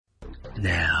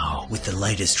Now, with the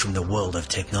latest from the world of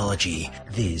technology,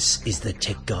 this is the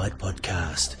Tech Guide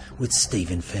Podcast with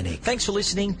Stephen Fennick. Thanks for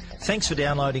listening. Thanks for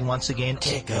downloading once again.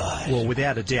 Tech Guide. Well,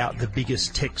 without a doubt, the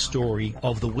biggest tech story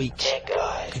of the week. Tech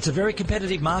Guide. It's a very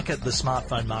competitive market, the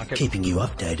smartphone market. Keeping you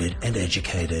updated and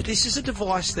educated. This is a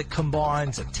device that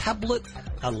combines a tablet,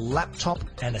 a laptop,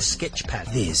 and a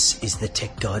sketchpad. This is the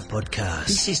Tech Guide Podcast.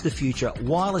 This is the future.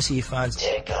 Wireless earphones.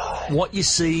 Tech Guide. What you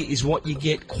see is what you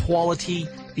get. Quality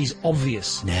is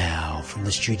obvious. Now, from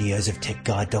the studios of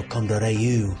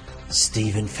techguide.com.au,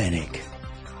 Stephen Fennick.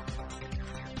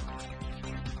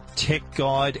 Tech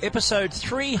Guide, episode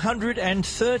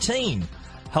 313.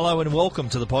 Hello and welcome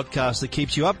to the podcast that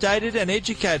keeps you updated and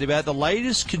educated about the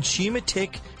latest consumer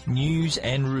tech news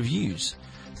and reviews.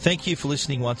 Thank you for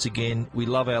listening once again. We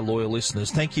love our loyal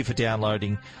listeners. Thank you for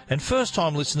downloading. And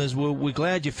first-time listeners, we're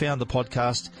glad you found the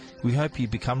podcast. We hope you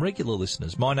become regular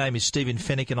listeners. My name is Stephen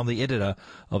Fennick, and I'm the editor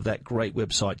of that great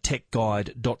website,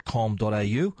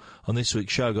 techguide.com.au. On this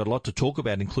week's show, I've got a lot to talk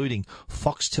about, including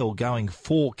Foxtel going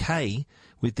 4K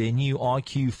with their new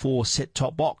IQ4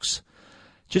 set-top box.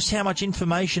 Just how much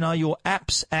information are your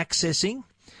apps accessing,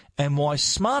 and why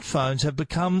smartphones have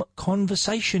become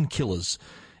conversation killers.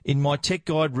 In my Tech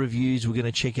Guide reviews, we're going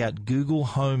to check out Google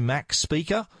Home Max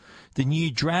Speaker, the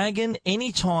new Dragon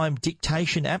Anytime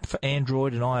Dictation app for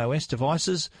Android and iOS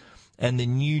devices, and the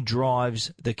new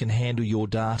drives that can handle your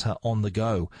data on the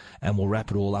go. And we'll wrap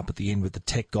it all up at the end with the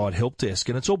Tech Guide Help Desk.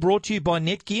 And it's all brought to you by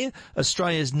Netgear,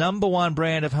 Australia's #1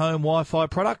 brand of home Wi-Fi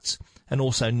products, and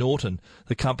also Norton,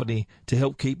 the company to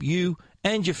help keep you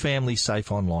and your family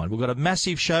safe online. We've got a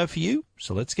massive show for you,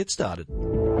 so let's get started.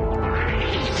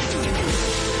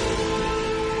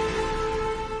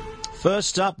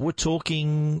 First up, we're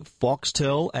talking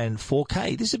Foxtel and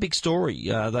 4K. This is a big story.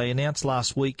 They announced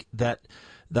last week that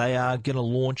they are going to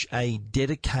launch a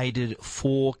dedicated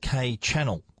 4K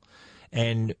channel.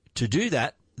 And to do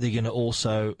that, they're going to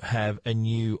also have a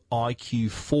new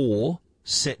IQ4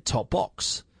 set-top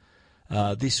box.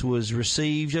 This was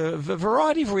received a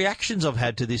variety of reactions I've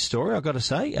had to this story, I've got to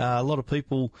say. A lot of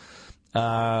people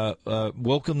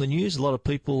welcome the news. A lot of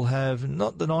people have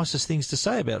not the nicest things to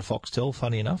say about Foxtel,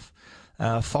 funny enough.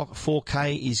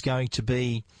 4K is going to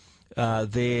be they're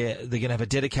going to have a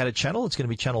dedicated channel. It's going to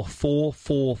be channel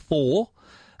 444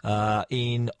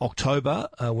 in October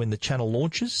when the channel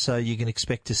launches. So you can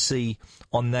expect to see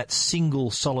on that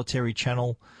single solitary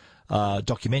channel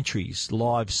documentaries,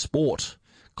 live sport,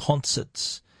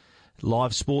 concerts.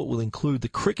 Live sport will include the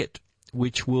cricket,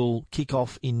 which will kick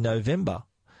off in November.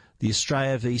 The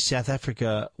Australia v South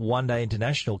Africa One-Day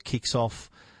International kicks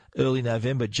off early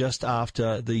November, just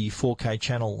after the 4K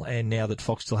channel. And now that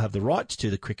Foxtel have the rights to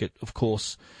the cricket, of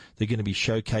course, they're going to be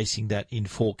showcasing that in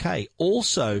 4K.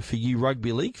 Also, for you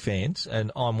rugby league fans, and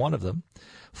I'm one of them,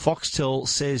 Foxtel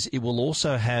says it will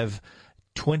also have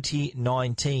in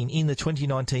the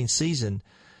 2019 season,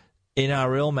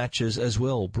 NRL matches as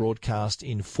well, broadcast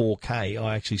in 4K.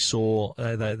 I actually saw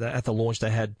at the launch they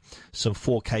had some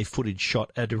 4K footage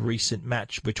shot at a recent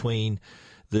match between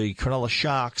the Cronulla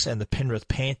Sharks and the Penrith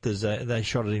Panthers. They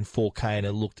shot it in 4K and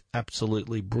it looked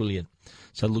absolutely brilliant.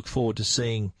 So I look forward to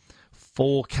seeing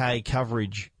 4K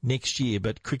coverage next year.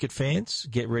 But cricket fans,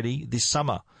 get ready. This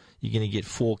summer you're going to get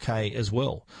 4K as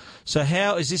well. So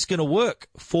how is this going to work?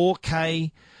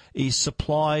 4K is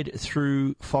supplied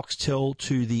through Foxtel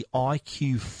to the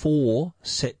IQ4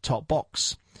 set-top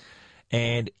box.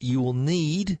 And you will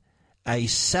need a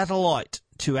satellite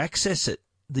to access it.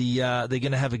 They're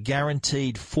going to have a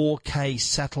guaranteed 4K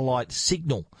satellite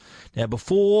signal. Now,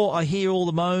 before I hear all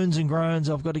the moans and groans,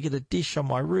 I've got to get a dish on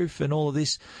my roof and all of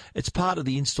this, it's part of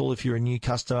the install if you're a new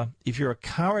customer. If you're a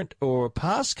current or a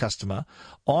past customer,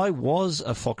 I was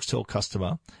a Foxtel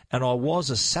customer and I was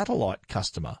a satellite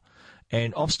customer.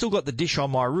 And I've still got the dish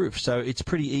on my roof, so it's a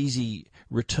pretty easy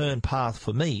return path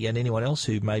for me and anyone else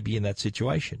who may be in that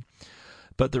situation.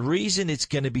 But the reason it's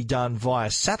going to be done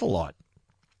via satellite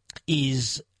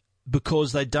is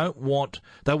because they want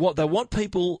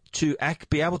people to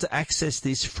be able to access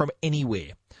this from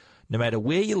anywhere, no matter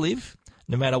where you live,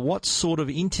 no matter what sort of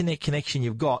internet connection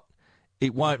you've got.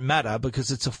 It won't matter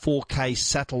because it's a 4K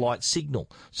satellite signal,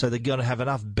 so they're going to have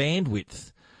enough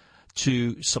bandwidth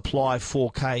to supply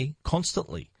 4K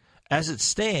constantly. As it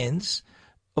stands,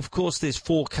 of course, there's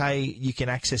 4K you can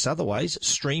access other ways.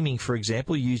 Streaming, for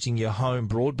example, using your home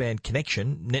broadband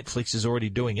connection. Netflix is already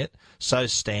doing it. So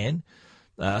Stan.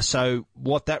 So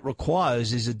what that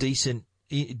requires is a decent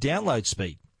download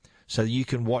speed. So you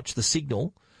can watch the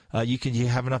signal. You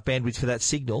have enough bandwidth for that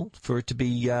signal for it to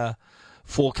be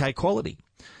 4K quality.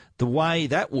 the way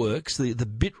that works, the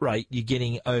bit rate you're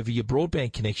getting over your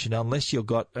broadband connection, unless you've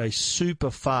got a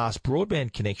super fast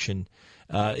broadband connection,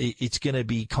 it's going to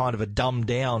be kind of a dumbed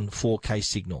down 4K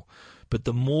signal. But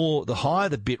the higher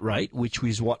the bit rate, which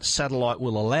is what satellite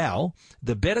will allow,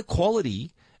 the better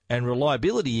quality and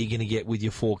reliability you're going to get with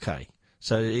your 4K.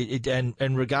 So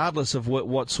and regardless of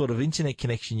what sort of internet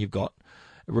connection you've got,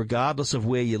 regardless of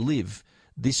where you live,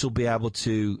 this will be able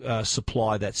to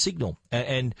supply that signal.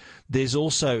 And there's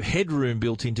also headroom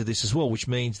built into this as well, which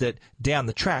means that down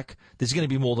the track, there's going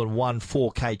to be more than one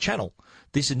 4K channel.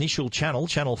 This initial channel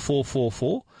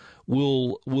 444,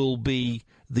 will be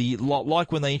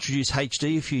like when they introduced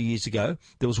HD a few years ago,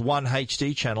 there was one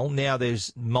HD channel. Now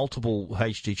there's multiple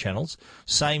HD channels.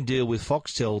 Same deal with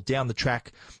Foxtel. Down the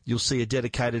track, you'll see a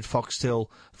dedicated Foxtel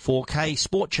 4K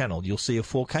sport channel. You'll see a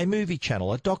 4K movie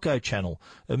channel, a doco channel,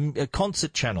 a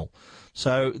concert channel.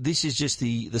 So this is just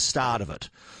the start of it.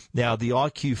 Now, the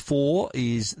IQ4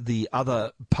 is the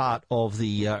other part of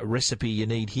the recipe you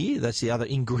need here. That's the other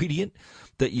ingredient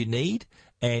that you need.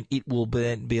 And it will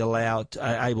then be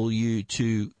able you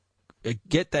to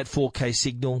get that 4K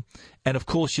signal. And, of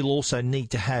course, you'll also need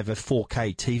to have a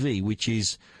 4K TV, which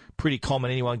is pretty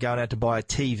common. Anyone going out to buy a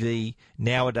TV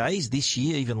nowadays, this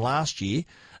year, even last year,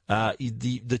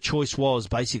 the choice was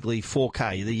basically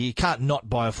 4K. You can't not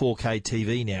buy a 4K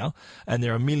TV now, and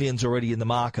there are millions already in the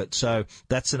market. So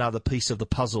that's another piece of the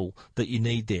puzzle that you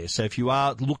need there. So if you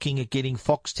are looking at getting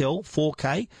Foxtel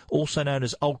 4K, also known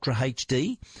as Ultra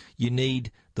HD, you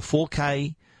need the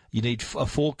 4K. You need a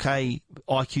 4K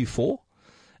IQ4.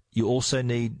 You also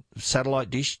need satellite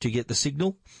dish to get the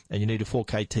signal, and you need a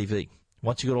 4K TV.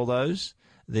 Once you've got all those,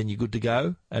 then you're good to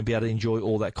go and be able to enjoy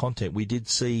all that content. We did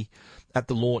see at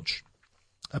the launch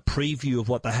a preview of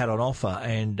what they had on offer,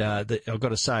 and I've got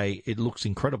to say, it looks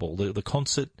incredible. The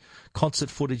concert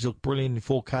footage looked brilliant in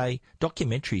 4K.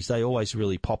 Documentaries, they always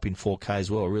really pop in 4K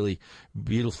as well. Really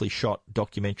beautifully shot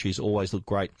documentaries always look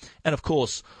great. And, of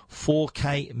course,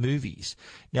 4K movies.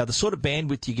 Now, the sort of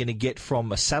bandwidth you're going to get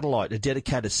from a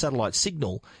dedicated satellite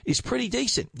signal, is pretty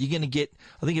decent. You're going to get,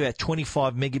 I think, about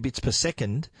 25 megabits per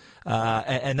second,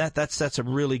 and that's a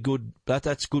really good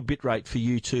that's good bit rate for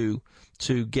you to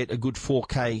get a good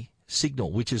 4K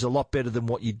signal, which is a lot better than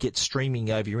what you'd get streaming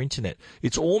over your internet.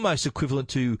 It's almost equivalent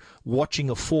to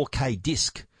watching a 4K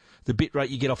disc. The bit rate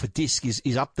you get off a disc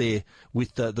is up there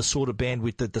with the sort of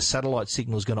bandwidth that the satellite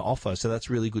signal is going to offer. So that's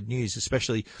really good news,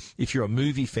 especially if you're a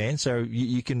movie fan. So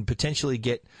you can potentially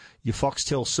get your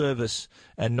Foxtel service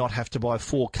and not have to buy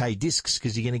 4K discs,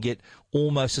 because you're going to get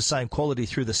almost the same quality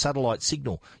through the satellite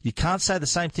signal. You can't say the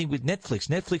same thing with Netflix.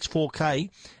 Netflix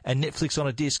 4K and Netflix on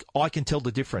a disc, I can tell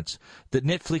the difference. That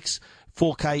Netflix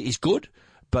 4K is good,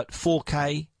 but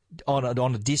 4K on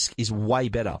a disc is way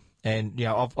better. And, you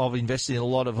know, I've invested in a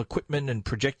lot of equipment and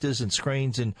projectors and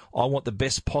screens, and I want the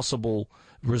best possible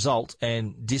result,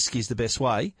 and disc is the best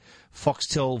way.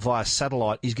 Foxtel via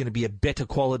satellite is going to be a better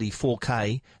quality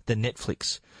 4K than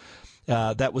Netflix.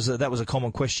 That was a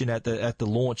common question at the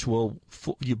launch. Well,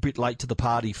 you're a bit late to the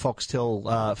party. Foxtel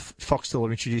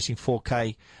are introducing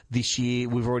 4K this year.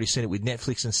 We've already seen it with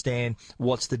Netflix and Stan.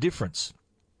 What's the difference?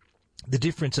 The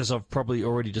difference, as I've probably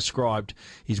already described,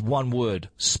 is one word: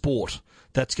 sport.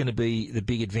 That's going to be the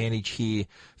big advantage here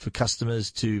for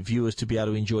viewers to be able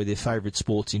to enjoy their favourite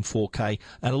sports in 4K,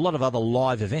 and a lot of other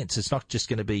live events. It's not just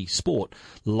going to be sport.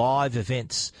 Live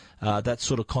events, that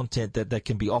sort of content that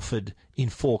can be offered in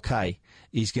 4K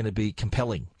is going to be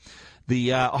compelling.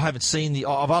 I haven't seen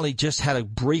I've only just had a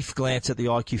brief glance at the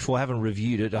IQ4. I haven't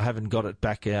reviewed it. I haven't got it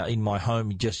back in my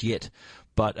home just yet.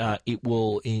 But it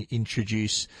will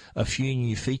introduce a few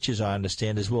new features, I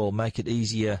understand, as well, make it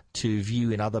easier to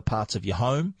view in other parts of your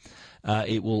home.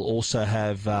 It will also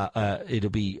have it'll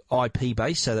be IP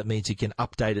based, so that means you can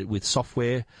update it with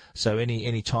software. So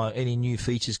any new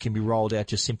features can be rolled out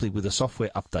just simply with a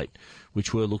software update,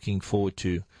 which we're looking forward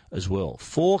to as well.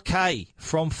 4K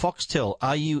from Foxtel.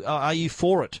 Are you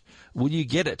for it? Will you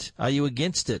get it? Are you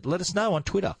against it? Let us know on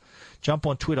Twitter. Jump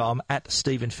on Twitter. I'm at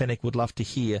Stephen Fennick. Would love to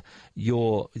hear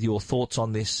your thoughts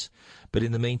on this. But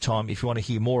in the meantime, if you want to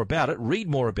hear more about it, read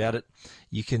more about it,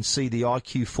 you can see the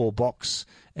IQ4 box,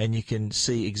 and you can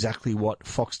see exactly what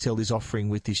Foxtel is offering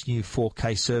with this new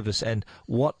 4K service and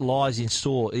what lies in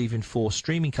store even for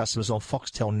streaming customers on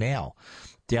Foxtel Now.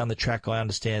 Down the track, I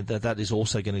understand that is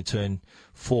also going to turn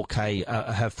 4K,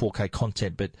 have 4K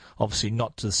content, but obviously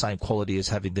not to the same quality as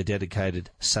having the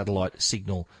dedicated satellite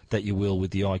signal that you will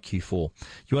with the IQ4.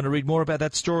 You want to read more about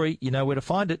that story? You know where to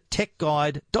find it.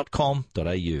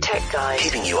 techguide.com.au. Tech Guide.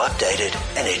 Keeping you updated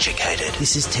and educated.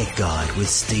 This is Tech Guide with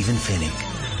Stephen Fennick.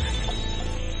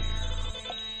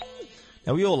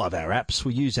 Now, we all love our apps.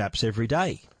 We use apps every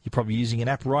day. You're probably using an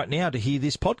app right now to hear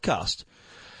this podcast.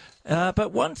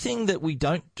 But one thing that we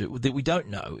don't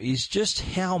know is just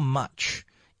how much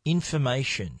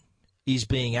information is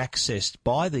being accessed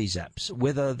by these apps,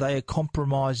 whether they are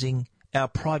compromising our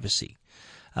privacy.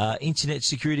 Internet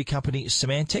security company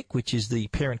Symantec, which is the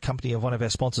parent company of one of our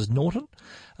sponsors, Norton.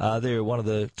 They're one of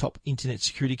the top internet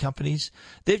security companies.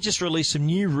 They've just released some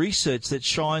new research that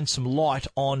shines some light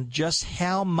on just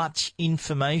how much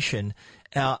information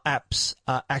our apps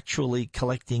are actually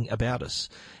collecting about us.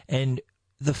 And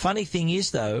the funny thing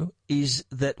is, though, is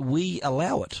that we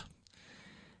allow it.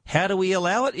 How do we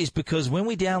allow it? Is because when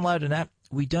we download an app,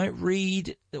 we don't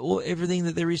read everything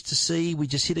that there is to see. We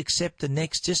just hit accept and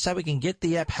next just so we can get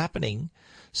the app happening.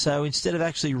 So instead of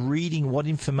actually reading what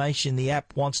information the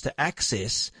app wants to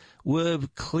access, we're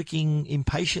clicking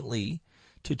impatiently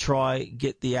to try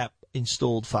get the app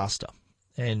installed faster.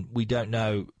 And we don't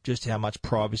know just how much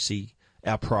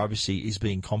our privacy is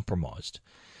being compromised.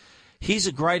 Here's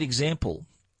a great example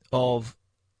of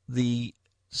the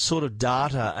sort of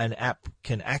data an app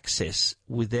can access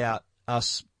without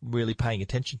us really paying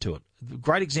attention to it.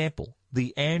 Great example,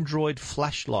 the Android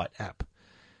flashlight app.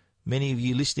 Many of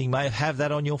you listening may have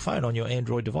that on your phone, on your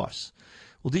Android device.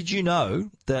 Well, did you know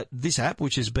that this app,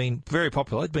 which has been very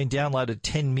popular, it's been downloaded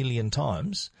 10 million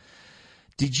times,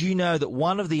 did you know that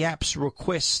one of the app's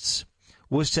requests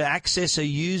was to access a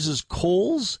user's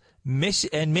calls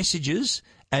and messages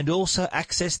and also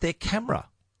access their camera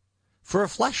for a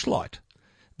flashlight?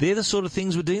 They're the sort of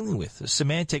things we're dealing with.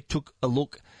 Symantec took a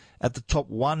look at the top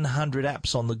 100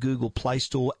 apps on the Google Play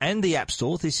Store and the App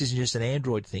Store. This isn't just an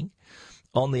Android thing,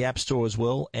 on the App Store as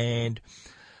well. And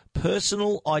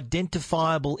personal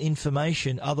identifiable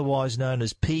information, otherwise known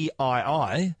as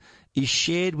PII, is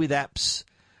shared with apps.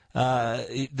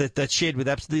 That's shared with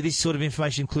apps. This sort of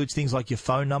information includes things like your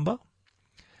phone number,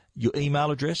 your email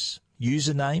address,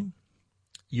 username,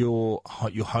 your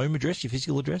home address, your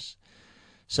physical address.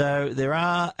 So there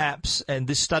are apps, and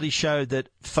this study showed that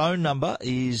phone number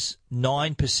is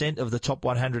 9% of the top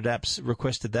 100 apps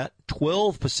requested that,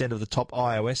 12% of the top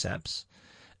iOS apps.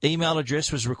 Email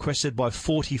address was requested by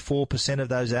 44% of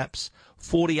those apps,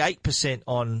 48%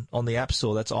 on the App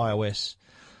Store, that's iOS.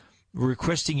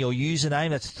 Requesting your username,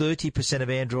 that's 30% of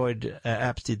Android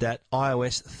apps did that,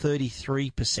 iOS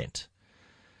 33%.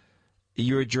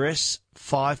 Your address,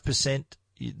 5%.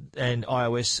 And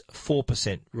iOS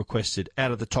 4% requested out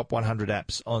of the top 100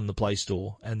 apps on the Play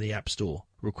Store and the App Store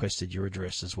requested your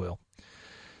address as well.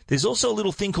 There's also a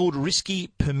little thing called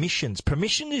risky permissions.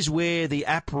 Permission is where the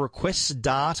app requests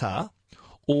data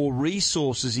or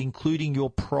resources, including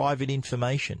your private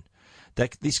information.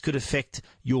 This could affect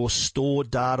your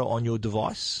stored data on your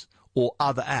device or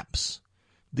other apps.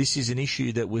 This is an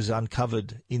issue that was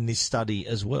uncovered in this study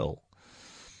as well.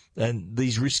 And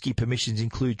these risky permissions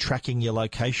include tracking your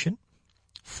location.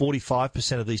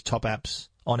 45% of these top apps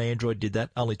on Android did that,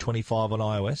 only 25% on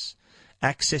iOS.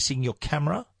 Accessing your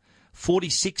camera.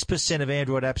 46% of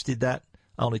Android apps did that,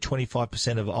 only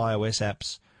 25% of iOS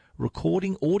apps.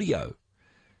 Recording audio.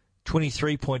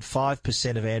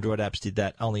 23.5% of Android apps did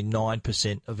that, only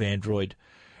 9% of Android.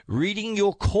 Reading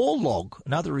your call log,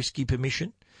 another risky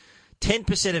permission.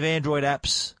 10% of Android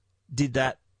apps did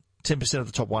that, 10% of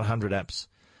the top 100 apps.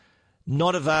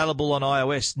 Not available on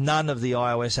iOS. None of the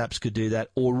iOS apps could do that.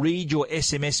 Or read your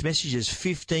SMS messages.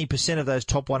 15% of those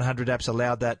top 100 apps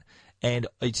allowed that, and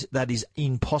that is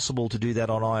impossible to do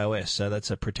that on iOS. So that's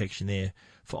a protection there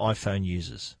for iPhone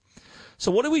users.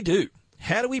 So what do we do?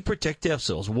 How do we protect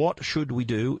ourselves? What should we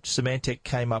do? Symantec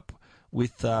came up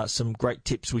with some great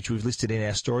tips, which we've listed in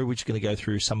our story. We're just going to go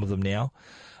through some of them now.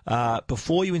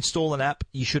 Before you install an app,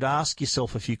 you should ask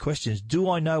yourself a few questions. Do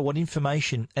I know what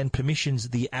information and permissions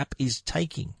the app is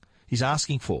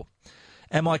asking for?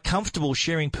 Am I comfortable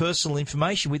sharing personal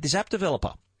information with this app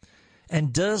developer?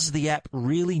 And does the app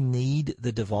really need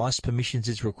the device permissions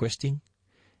it's requesting?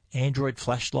 Android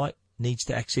flashlight needs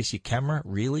to access your camera?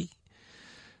 Really?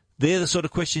 They're the sort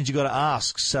of questions you've got to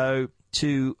ask. So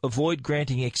to avoid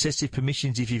granting excessive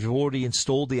permissions, if you've already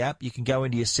installed the app, you can go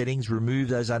into your settings, remove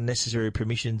those unnecessary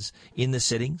permissions in the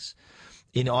settings.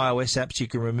 In iOS apps, you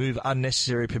can remove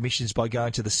unnecessary permissions by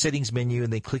going to the settings menu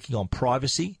and then clicking on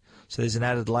privacy. So there's an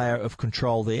added layer of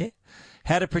control there.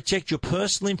 How to protect your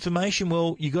personal information?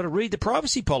 Well, you've got to read the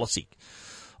privacy policy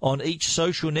on each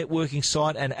social networking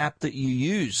site and app that you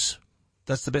use.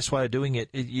 That's the best way of doing it.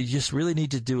 You just really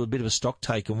need to do a bit of a stock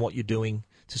take on what you're doing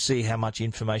to see how much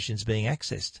information is being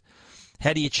accessed.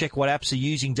 How do you check what apps are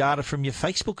using data from your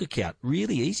Facebook account?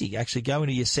 Really easy. Actually go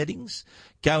into your settings,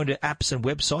 go into apps and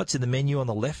websites in the menu on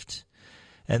the left,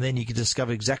 and then you can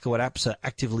discover exactly what apps are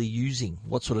actively using,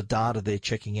 what sort of data they're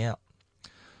checking out.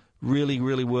 Really,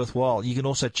 really worthwhile. You can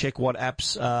also check what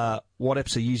apps are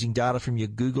using data from your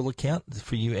Google account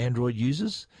for you Android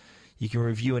users. You can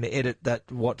review and edit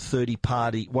what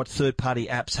third-party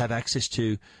apps have access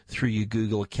to through your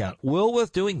Google account. Well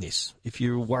worth doing this if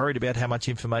you're worried about how much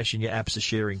information your apps are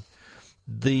sharing.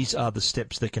 These are the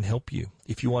steps that can help you.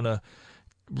 If you want to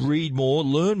read more,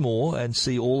 learn more, and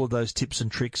see all of those tips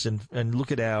and tricks, and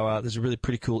look at there's a really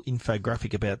pretty cool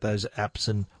infographic about those apps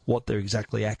and what they're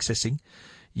exactly accessing.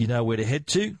 You know where to head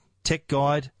to,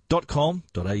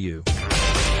 techguide.com.au.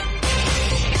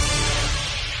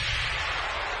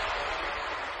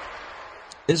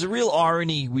 There's a real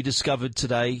irony we discovered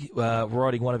today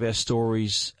writing one of our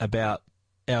stories about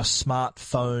our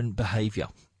smartphone behaviour.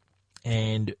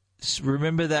 And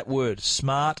remember that word,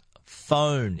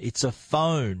 smartphone. It's a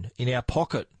phone in our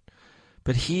pocket.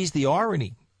 But here's the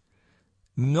irony.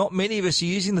 Not many of us are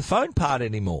using the phone part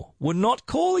anymore. We're not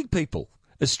calling people.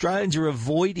 Australians are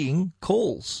avoiding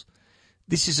calls.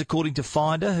 This is according to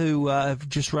Finder, who have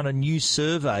just run a new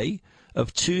survey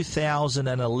of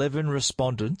 2,011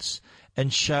 respondents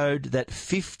and showed that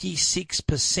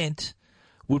 56%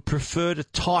 would prefer to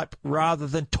type rather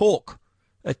than talk,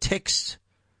 a text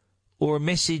or a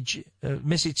message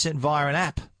sent via an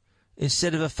app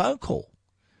instead of a phone call.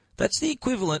 That's the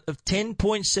equivalent of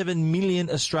 10.7 million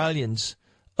Australians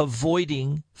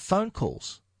avoiding phone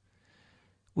calls.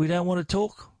 We don't want to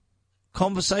talk.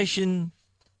 Conversation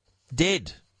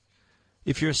dead.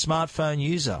 If you're a smartphone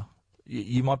user,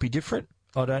 you might be different.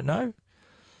 I don't know.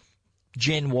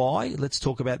 Gen Y, let's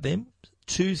talk about them.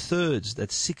 2/3,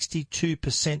 that's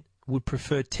 62%, would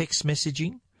prefer text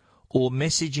messaging or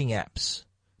messaging apps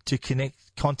to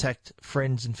contact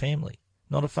friends and family,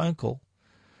 not a phone call.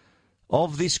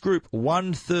 Of this group,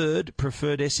 1/3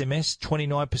 preferred SMS,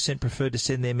 29% preferred to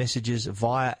send their messages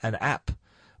via an app.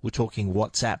 We're talking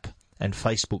WhatsApp and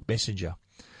Facebook Messenger.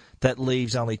 That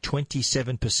leaves only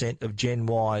 27% of Gen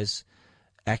Ys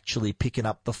actually picking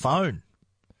up the phone.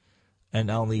 And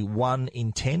only 1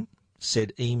 in 10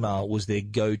 said email was their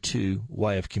go-to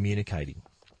way of communicating.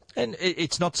 And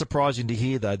it's not surprising to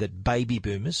hear, though, that baby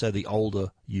boomers, so the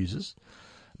older users,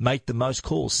 make the most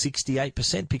calls.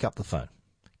 68% pick up the phone,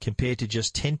 compared to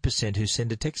just 10% who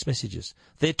send text messages.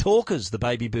 They're talkers, the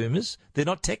baby boomers. They're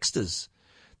not texters.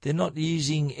 They're not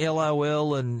using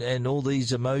LOL and all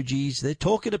these emojis. They're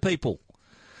talking to people.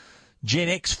 Gen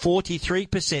X,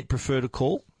 43% prefer to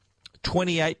call.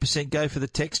 28% go for the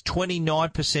text.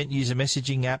 29% use a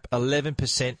messaging app.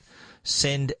 11%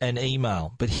 send an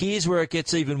email. But here's where it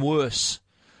gets even worse.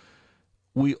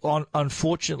 We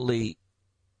unfortunately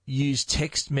use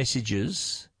text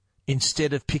messages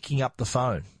instead of picking up the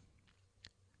phone.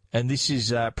 And this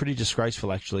is pretty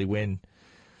disgraceful, actually, when...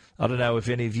 I don't know if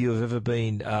any of you have ever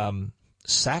been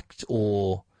sacked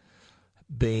or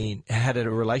had a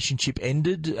relationship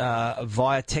ended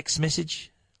via text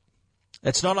message.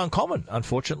 It's not uncommon,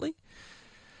 unfortunately.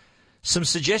 Some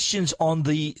suggestions on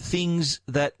the things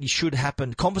that should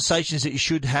happen, conversations that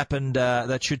should happen,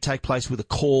 that should take place with a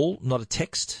call, not a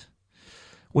text.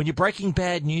 When you're breaking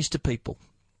bad news to people,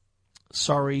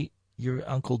 sorry, your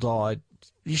uncle died,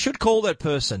 you should call that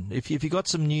person. If you've got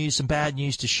some news, some bad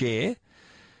news to share,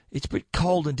 it's a bit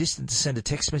cold and distant to send a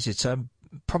text message, so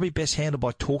probably best handled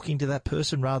by talking to that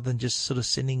person rather than just sort of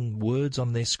sending words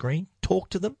on their screen. Talk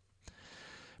to them.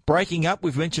 Breaking up,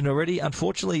 we've mentioned already.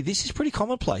 Unfortunately, this is pretty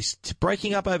commonplace.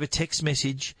 Breaking up over text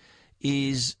message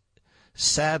is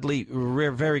sadly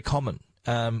very common.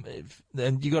 And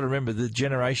you've got to remember, the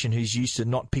generation who's used to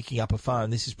not picking up a phone,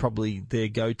 this is probably their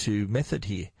go-to method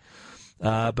here.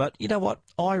 But you know what?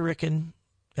 I reckon...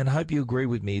 and I hope you agree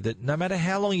with me that no matter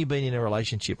how long you've been in a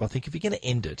relationship, I think if you're going to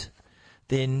end it,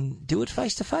 then do it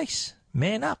face-to-face.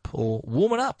 Man up or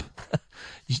woman up.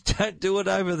 You don't do it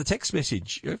over the text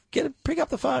message. Pick up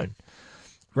the phone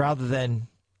rather than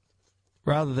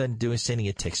sending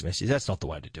a text message. That's not the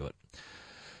way to do it.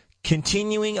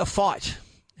 Continuing a fight.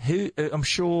 I'm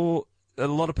sure a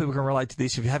lot of people can relate to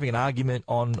this. If you're having an argument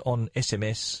on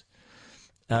SMS,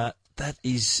 that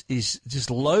is just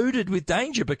loaded with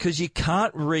danger because you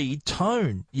can't read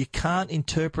tone. You can't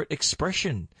interpret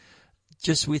expression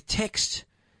just with text.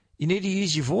 You need to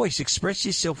use your voice, express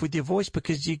yourself with your voice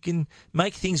because you can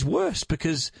make things worse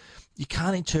because you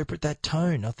can't interpret that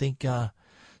tone. I think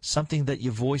something that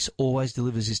your voice always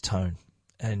delivers is tone.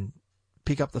 And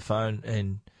pick up the phone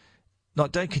and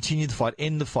don't continue the fight,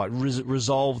 end the fight,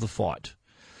 resolve the fight.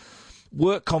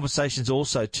 Work conversations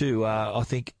also too. I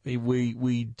think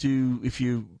we do, if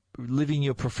you living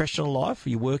your professional life,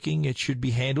 you're working, it should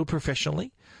be handled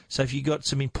professionally. So if you've got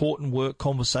some important work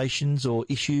conversations or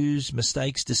issues,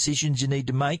 mistakes, decisions you need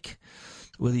to make,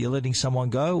 whether you're letting someone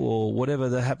go or whatever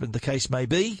the case may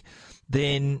be,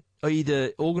 then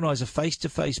either organise a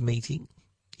face-to-face meeting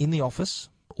in the office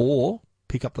or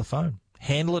pick up the phone.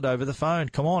 Handle it over the phone.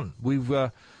 Come on.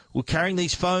 We're carrying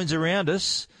these phones around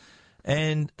us,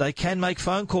 and they can make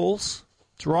phone calls.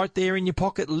 It's right there in your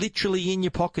pocket, literally in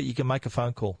your pocket. You can make a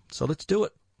phone call. So let's do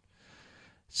it.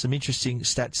 Some interesting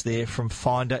stats there from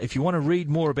Finder. If you want to read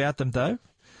more about them, though,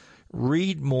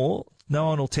 read more. No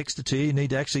one will text it to you. You need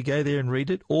to actually go there and read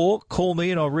it. Or call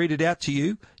me and I'll read it out to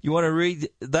you. You want to read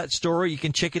that story, you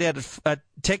can check it out at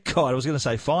Tech Guide. I was going to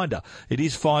say Finder. It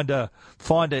is Finder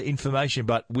information,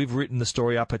 but we've written the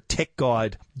story up at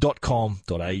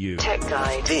techguide.com.au. Tech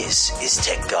Guide. This is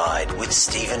Tech Guide with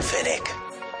Stephen Fennick.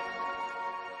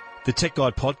 The Tech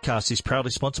Guide podcast is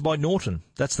proudly sponsored by Norton.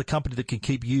 That's the company that can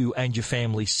keep you and your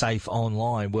family safe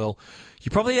online. Well,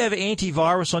 you probably have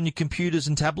antivirus on your computers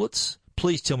and tablets.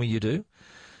 Please tell me you do.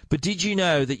 But did you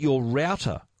know that your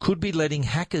router could be letting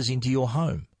hackers into your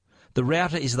home? The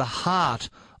router is the heart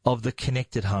of the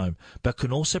connected home, but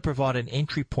can also provide an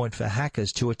entry point for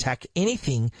hackers to attack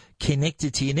anything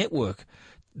connected to your network.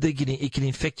 It can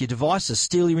infect your devices,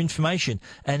 steal your information,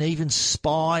 and even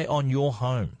spy on your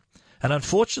home. And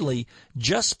unfortunately,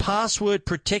 just password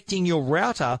protecting your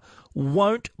router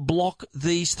won't block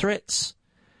these threats.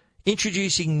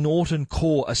 Introducing Norton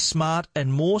Core, a smart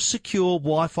and more secure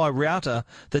Wi-Fi router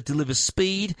that delivers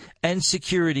speed and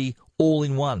security all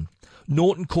in one.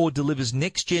 Norton Core delivers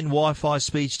next-gen Wi-Fi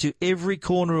speeds to every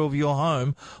corner of your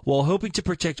home while helping to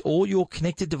protect all your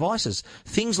connected devices.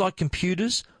 Things like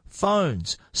computers,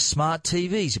 phones, smart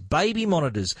TVs, baby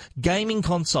monitors, gaming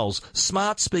consoles,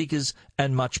 smart speakers,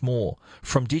 and much more.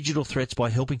 From digital threats by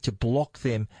helping to block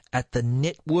them at the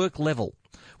network level.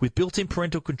 With built-in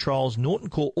parental controls, Norton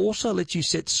Core also lets you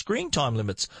set screen time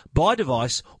limits by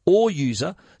device or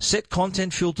user, set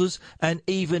content filters, and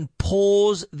even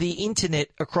pause the internet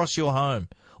across your home,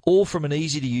 all from an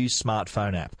easy-to-use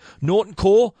smartphone app. Norton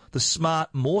Core, the smart,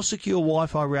 more secure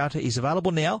Wi-Fi router, is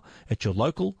available now at your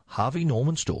local Harvey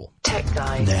Norman store. Tech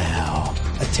Guide. Now,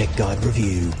 a Tech Guide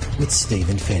review with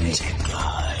Stephen Fennick. Tech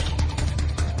Guide.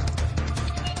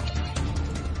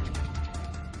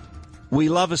 We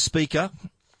love a speaker.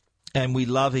 And we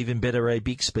love, even better, a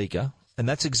big speaker. And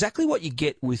that's exactly what you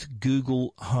get with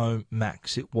Google Home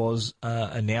Max. It was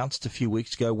announced a few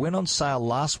weeks ago, went on sale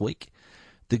last week.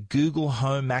 The Google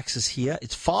Home Max is here.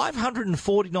 It's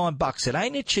 $549. It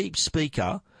ain't a cheap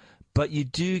speaker, but you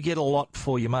do get a lot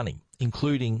for your money,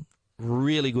 including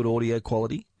really good audio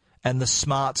quality and the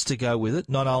smarts to go with it,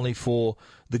 not only for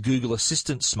the Google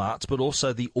Assistant smarts, but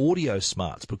also the audio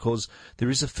smarts, because there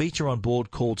is a feature on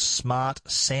board called Smart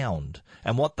Sound.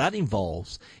 And what that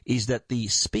involves is that the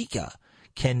speaker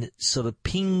can sort of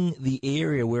ping the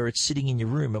area where it's sitting in your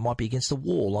room. It might be against a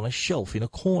wall, on a shelf, in a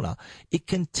corner. It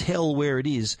can tell where it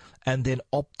is and then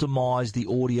optimize the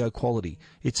audio quality.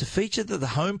 It's a feature that the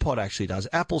HomePod actually does.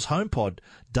 Apple's HomePod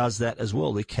does that as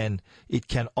well. It can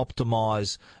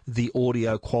optimize the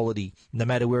audio quality no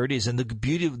matter where it is. And the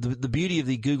beauty of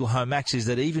the Google Home Max is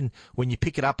that even when you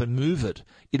pick it up and move it,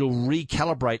 it'll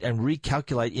recalibrate and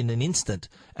recalculate in an instant,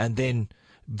 and then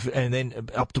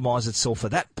optimize itself for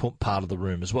that part of the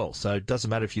room as well. So it doesn't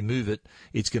matter if you move it,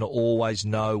 it's going to always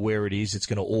know where it is. It's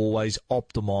going to always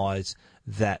optimize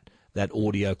that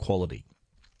audio quality.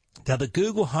 Now, the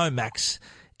Google Home Max,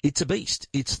 it's a beast.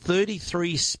 It's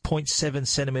 33.7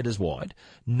 centimetres wide,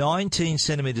 19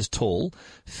 centimetres tall,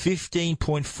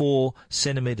 15.4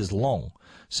 centimetres long.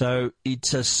 So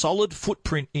it's a solid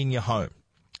footprint in your home.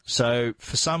 So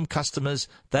for some customers,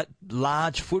 that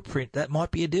large footprint, that might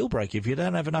be a deal breaker if you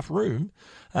don't have enough room.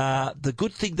 The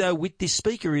good thing, though, with this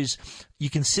speaker is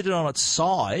you can sit it on its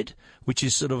side, which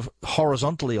is sort of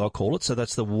horizontally, I call it. So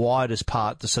that's the widest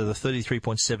part. So the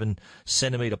 33.7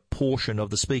 centimetre portion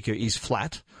of the speaker is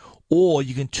flat. Or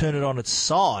you can turn it on its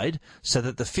side so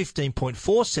that the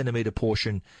 15.4 centimetre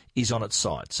portion is on its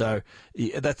side. So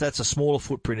that's a smaller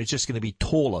footprint. It's just going to be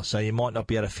taller, so you might not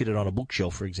be able to fit it on a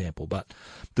bookshelf, for example. But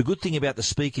the good thing about the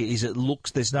speaker is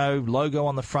there's no logo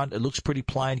on the front. It looks pretty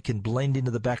plain. It can blend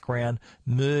into the background,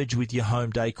 merge with your home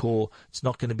decor. It's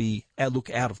not going to look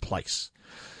out of place.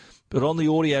 But on the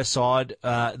audio side,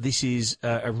 this is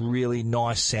a really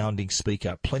nice sounding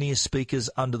speaker. Plenty of speakers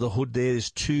under the hood there.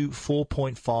 There's two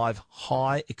 4.5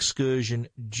 high excursion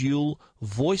dual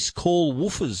voice call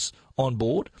woofers on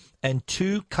board and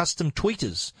two custom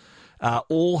tweeters.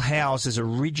 all housed as a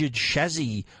rigid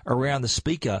chassis around the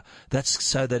speaker. That's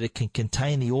so that it can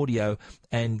contain the audio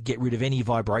and get rid of any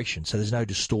vibration, so there's no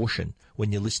distortion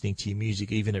when you're listening to your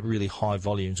music, even at really high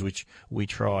volumes, which we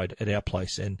tried at our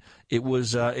place, and it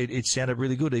was it sounded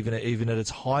really good even at its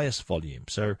highest volume.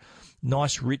 So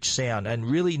nice rich sound and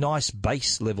really nice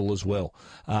bass level as well.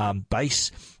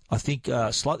 Bass, I think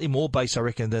slightly more bass, I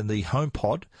reckon, than the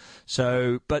HomePod.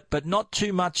 So, but not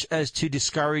too much as to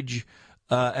discourage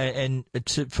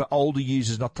for older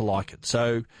users not to like it.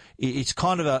 So it's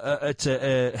kind of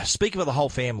a speaker for the whole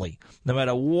family. No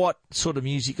matter what sort of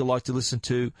music you like to listen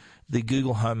to, the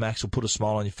Google Home Max will put a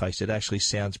smile on your face. It actually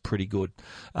sounds pretty good.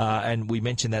 And we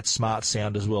mentioned that smart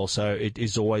sound as well. So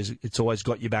it's always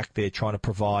got you back there trying to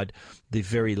provide the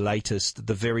very latest,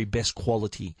 the very best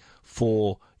quality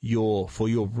for your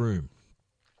room.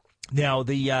 Now,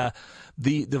 the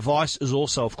device is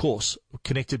also, of course,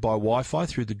 connected by Wi-Fi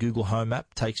through the Google Home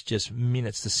app. Takes just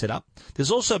minutes to set up.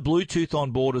 There's also Bluetooth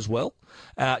on board as well.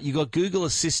 You've got Google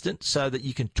Assistant so that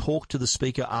you can talk to the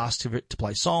speaker, ask it to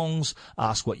play songs,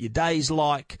 ask what your day's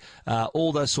like,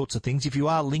 all those sorts of things. If you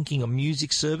are linking a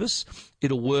music service,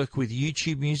 it'll work with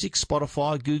YouTube Music,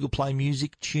 Spotify, Google Play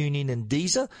Music, TuneIn, and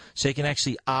Deezer, so you can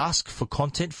actually ask for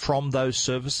content from those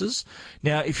services.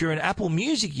 Now, if you're an Apple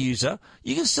Music user,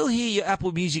 you can still hear your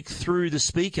Apple Music through the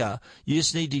speaker. You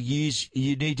just need to use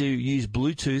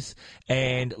Bluetooth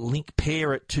and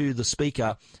pair it to the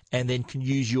speaker, and then can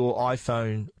use your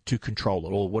iPhone to control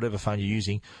it, or whatever phone you're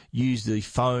using. Use the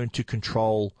phone to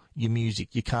control your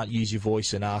music. You can't use your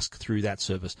voice and ask through that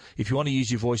service. If you want to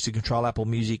use your voice to control Apple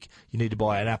Music, you need to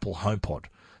buy an Apple HomePod.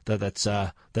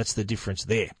 That's the difference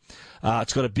there.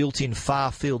 It's got a built-in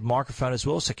far-field microphone as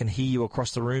well, so it can hear you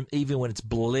across the room, even when it's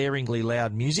blaringly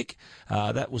loud music.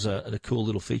 That was a cool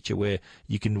little feature where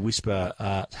you can whisper,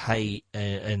 "Hey,"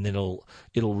 and then it'll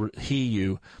hear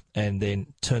you, and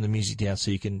then turn the music down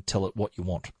so you can tell it what you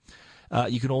want.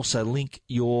 You can also link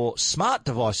your smart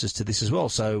devices to this as well.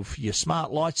 So for your smart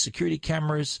lights, security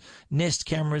cameras, Nest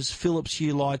cameras, Philips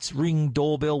Hue lights, Ring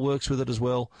doorbell works with it as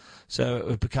well. So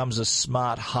it becomes a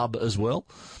smart hub as well.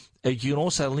 You can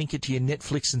also link it to your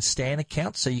Netflix and Stan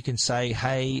accounts, so you can say,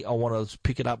 hey, I want to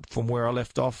pick it up from where I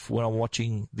left off when I'm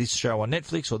watching this show on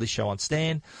Netflix or this show on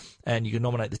Stan, and you can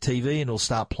nominate the TV and it'll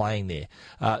start playing there.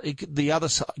 The other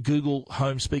Google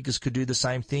Home speakers could do the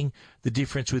same thing. The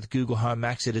difference with Google Home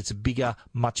Max is it's a bigger,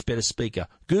 much better speaker.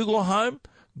 Google Home,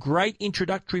 great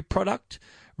introductory product.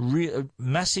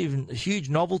 Massive, huge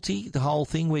novelty, the whole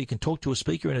thing where you can talk to a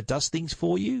speaker and it does things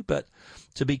for you. But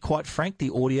to be quite frank,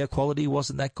 the audio quality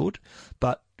wasn't that good.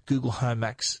 But Google Home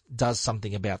Max does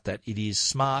something about that. It is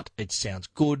smart. It sounds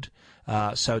good.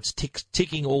 So it's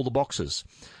ticking all the boxes.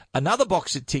 Another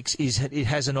box it ticks is it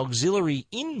has an auxiliary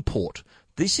in port.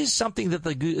 This is something that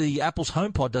the Apple's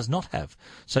HomePod does not have.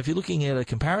 So if you're looking at a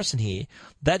comparison here,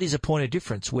 that is a point of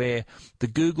difference where the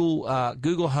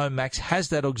Google Home Max has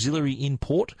that auxiliary in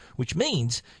port, which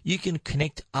means you can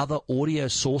connect other audio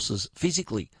sources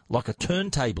physically, like a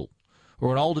turntable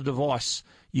or an older device.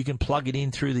 You can plug it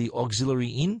in through the auxiliary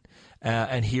in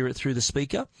and hear it through the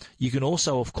speaker. You can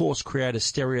also, of course, create a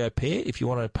stereo pair. If you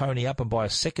want to pony up and buy a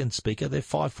second speaker, they're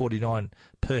 $549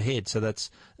 per head, so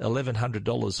that's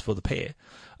 $1,100 for the pair.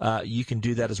 You can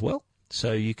do that as well.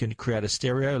 So you can create a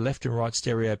stereo, left and right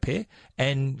stereo pair,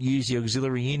 and use the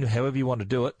auxiliary in however you want to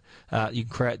do it. You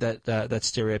can create that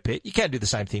stereo pair. You can do the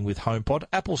same thing with HomePod.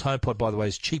 Apple's HomePod, by the way,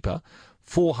 is cheaper.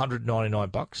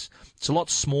 $499. It's a lot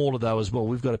smaller, though, as well.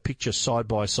 We've got a picture side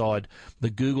by side.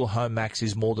 The Google Home Max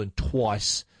is more than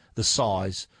twice the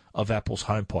size of Apple's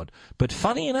HomePod. But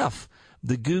funny enough,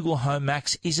 the Google Home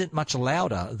Max isn't much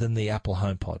louder than the Apple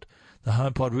HomePod. The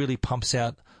HomePod really pumps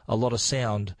out a lot of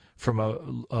sound from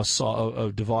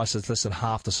a device that's less than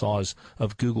half the size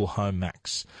of Google Home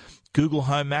Max. Google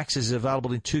Home Max is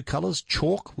available in two colors,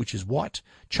 chalk, which is white,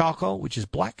 charcoal, which is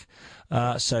black.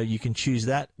 So you can choose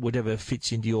that, whatever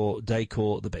fits into your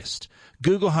decor the best.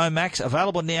 Google Home Max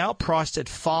available now, priced at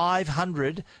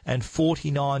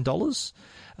 $549.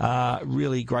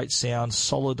 Really great sound,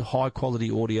 solid, high-quality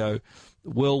audio.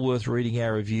 Well worth reading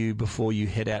our review before you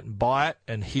head out and buy it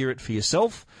and hear it for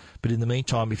yourself. But in the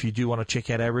meantime, if you do want to check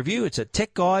out our review, it's at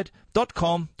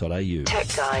techguide.com.au.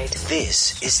 Tech Guide.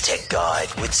 This is Tech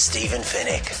Guide with Stephen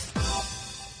Fennick.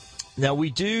 Now, we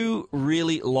do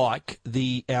really like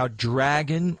our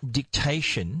Dragon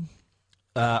dictation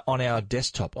on our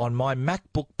desktop. On my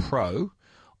MacBook Pro,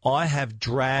 I have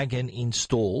Dragon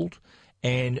installed,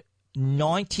 and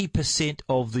 90%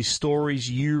 of the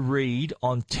stories you read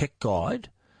on Tech Guide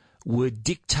were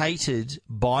dictated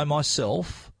by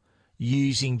myself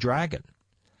using Dragon.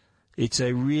 It's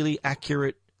a really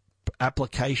accurate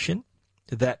application.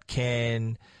 that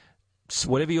can,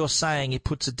 whatever you're saying, it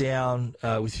puts it down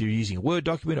if you're using a Word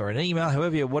document or an email,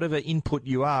 whatever input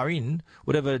you are in,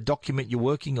 whatever document you're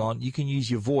working on, you can use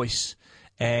your voice,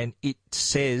 and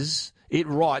it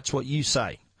writes what you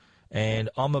say. And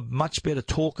I'm a much better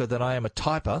talker than I am a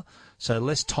typer, so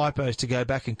less typos to go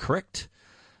back and correct.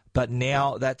 But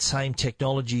now that same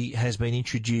technology has been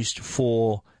introduced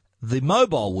for the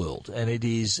mobile world, and it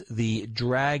is the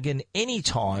Dragon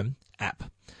Anytime app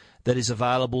that is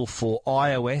available for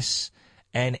iOS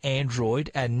and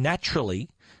Android. And naturally,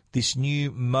 this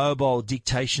new mobile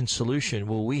dictation solution,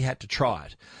 well, we had to try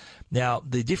it. Now,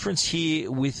 the difference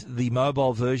here with the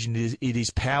mobile version is it is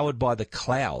powered by the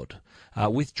cloud.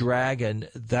 With Dragon,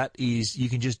 that is, you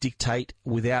can just dictate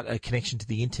without a connection to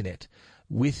the internet.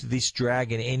 With this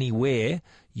Dragon Anywhere,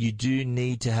 you do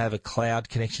need to have a cloud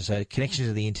connection, so a connection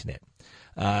to the internet.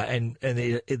 And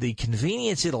the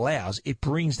convenience it allows, it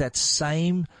brings that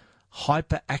same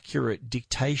hyper-accurate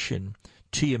dictation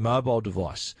to your mobile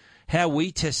device. How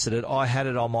we tested it, I had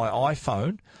it on my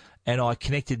iPhone, and I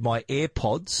connected my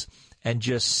AirPods and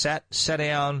just sat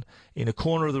down in a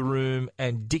corner of the room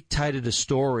and dictated a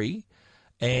story.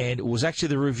 And it was actually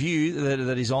the review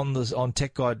that is on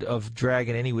Tech Guide of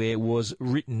Dragon Anywhere was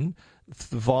written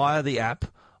via the app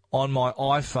on my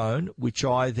iPhone, which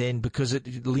I then, because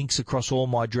it links across all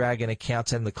my Dragon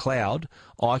accounts and the cloud,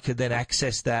 I could then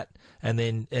access that and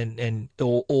then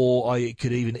or I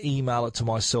could even email it to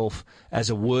myself as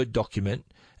a Word document,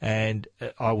 and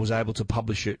I was able to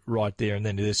publish it right there and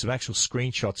then. There's some actual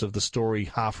screenshots of the story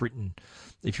half written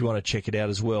if you want to check it out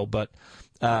as well. But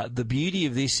the beauty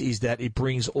of this is that it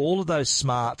brings all of those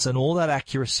smarts and all that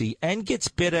accuracy and gets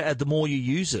better at the more you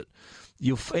use it.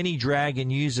 Any Dragon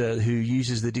user who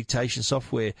uses the dictation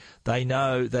software, they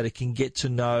know that it can get to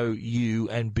know you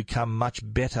and become much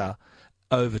better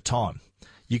over time.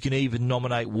 You can even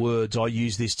nominate words. I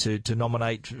use this to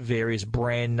nominate various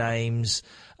brand names.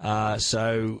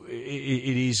 So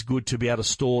it is good to be able to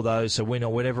store those. So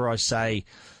whenever I say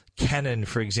Canon,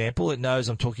 for example, it knows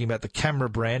I'm talking about the camera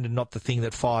brand and not the thing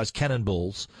that fires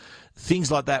cannonballs.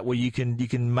 Things like that, where you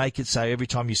can make it say every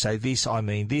time you say this, I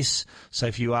mean this. So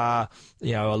if you are,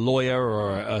 a lawyer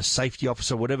or a safety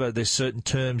officer, whatever, there's certain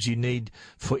terms you need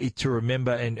for it to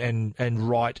remember and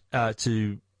write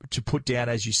to put down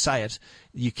as you say it.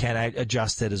 You can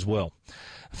adjust that as well.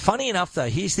 Funny enough, though,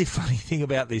 here's the funny thing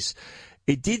about this: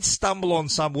 it did stumble on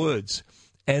some words,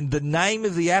 and the name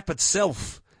of the app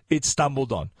itself it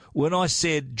stumbled on. When I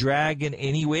said Dragon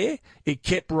Anywhere, it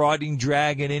kept writing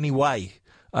Dragon Anyway.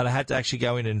 And I had to actually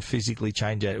go in and physically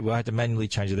change it. Well, I had to manually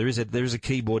change it. There is a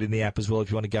keyboard in the app as well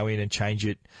if you want to go in and change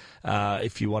it.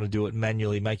 If you want to do it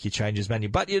manually, make your changes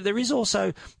manually. But there is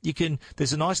also,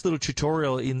 there's a nice little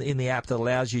tutorial in the app that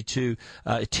allows you to,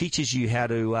 it teaches you how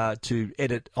to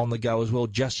edit on the go as well,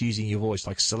 just using your voice,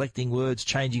 like selecting words,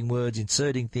 changing words,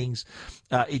 inserting things.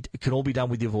 It can all be done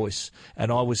with your voice.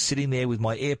 And I was sitting there with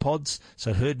my AirPods, so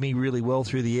it heard me really well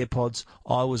through the AirPods.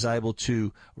 I was able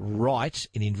to write,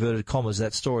 in inverted commas,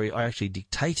 that story. I actually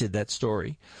dictated that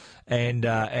story.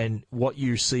 And what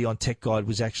you see on Tech Guide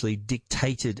was actually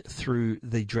dictated through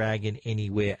the Dragon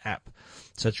Anywhere app.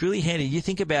 So it's really handy. You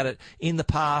think about it, in the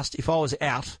past, if I was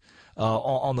out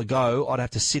on the go, I'd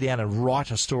have to sit down and write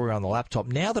a story on the laptop.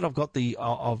 Now that I've got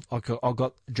I've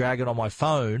got Dragon on my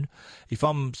phone, if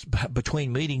I'm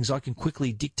between meetings, I can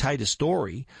quickly dictate a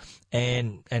story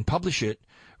and publish it,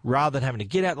 rather than having to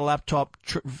get out the laptop,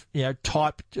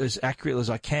 type as accurately as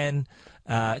I can.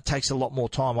 It takes a lot more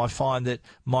time. I find that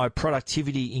my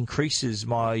productivity increases.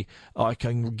 I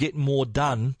can get more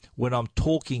done when I'm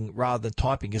talking rather than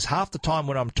typing, because half the time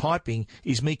when I'm typing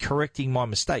is me correcting my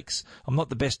mistakes. I'm not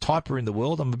the best typer in the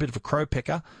world. I'm a bit of a crow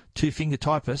pecker, two-finger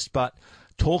typist, but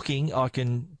talking, I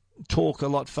can talk a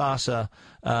lot faster,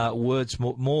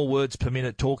 more words per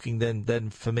minute talking than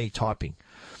for me typing.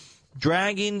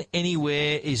 Dragon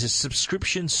Anywhere is a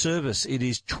subscription service. It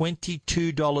is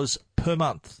 $22 per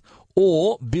month,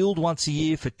 or billed once a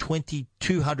year for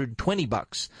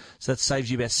 $2,220. So that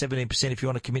saves you about 17% if you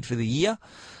want to commit for the year.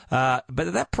 But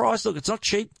at that price, look, it's not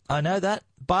cheap. I know that.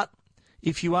 But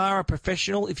if you are a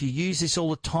professional, if you use this all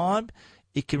the time,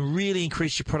 it can really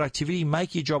increase your productivity,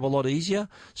 make your job a lot easier,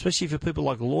 especially for people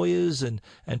like lawyers and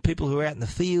people who are out in the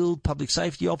field, public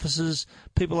safety officers,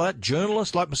 people like that,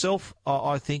 journalists like myself.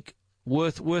 I think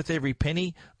worth every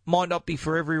penny. Might not be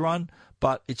for everyone,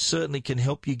 but it certainly can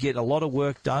help you get a lot of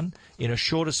work done in a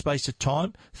shorter space of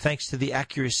time, thanks to the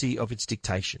accuracy of its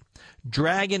dictation.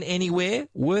 Dragon Anywhere,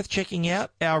 worth checking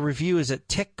out. Our review is at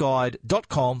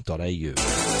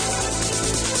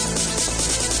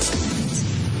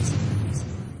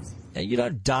techguide.com.au.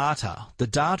 And data, the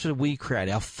data we create,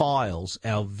 our files,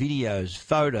 our videos,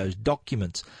 photos,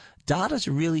 documents, data is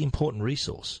a really important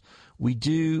resource. We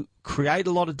do create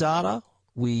a lot of data.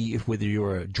 Whether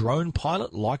you're a drone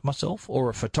pilot like myself or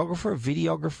a photographer, a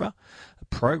videographer, a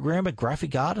programmer,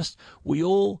 graphic artist, we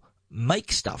all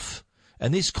make stuff.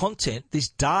 And this content, this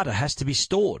data has to be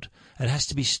stored. It has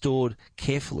to be stored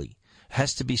carefully. It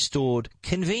has to be stored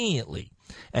conveniently.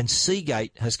 And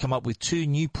Seagate has come up with 2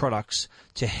 new products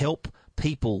to help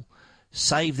people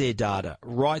save their data,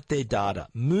 write their data,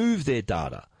 move their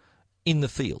data in the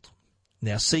field.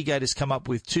 Now, Seagate has come up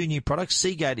with 2 new products.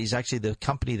 Seagate is actually the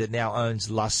company that now owns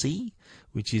LaCie,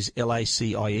 which is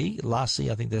LACIE.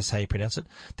 LaCie, I think that's how you pronounce it.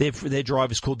 Their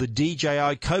drive is called the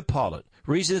DJI Copilot.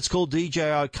 Reason it's called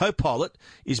DJI Copilot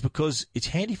is because it's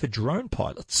handy for drone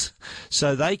pilots.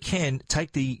 So they can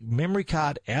take the memory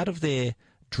card out of their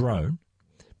drone,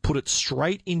 put it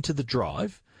straight into the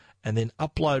drive, and then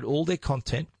upload all their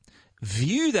content,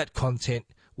 view that content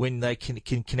when they can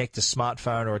connect a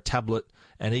smartphone or a tablet,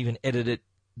 and even edit it,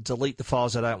 delete the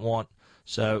files they don't want.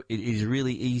 So it is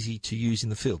really easy to use in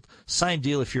the field. Same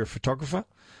deal if you're a photographer,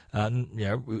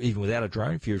 even without a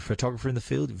drone. If you're a photographer in the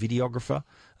field, videographer,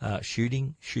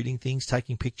 shooting things,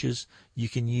 taking pictures, you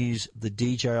can use the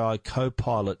DJI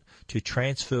Copilot to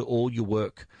transfer all your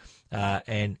work.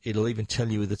 And it'll even tell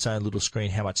you with its own little screen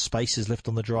how much space is left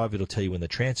on the drive. It'll tell you when the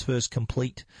transfer is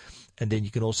complete. And then you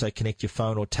can also connect your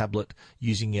phone or tablet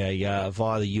using via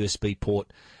the USB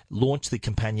port, launch the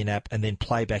companion app, and then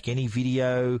play back any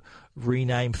video,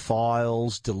 rename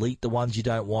files, delete the ones you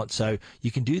don't want. So you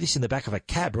can do this in the back of a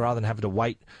cab rather than having to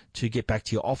wait to get back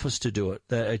to your office to do it.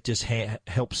 It just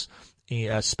helps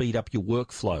speed up your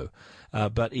workflow.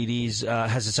 But it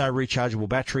has its own rechargeable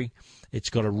battery.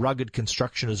 It's got a rugged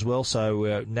construction as well,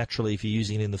 so naturally if you're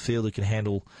using it in the field,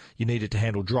 you need it to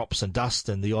handle drops and dust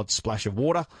and the odd splash of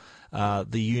water.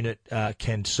 The unit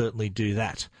can certainly do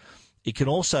that. It can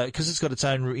also, because it's got its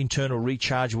own internal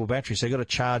rechargeable battery, so you've got to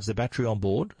charge the battery on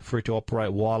board for it to operate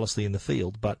wirelessly in the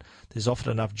field, but there's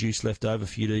often enough juice left over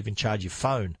for you to even charge your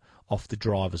phone off the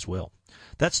drive as well.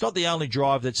 That's not the only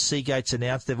drive that Seagate's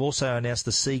announced. They've also announced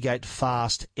the Seagate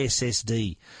Fast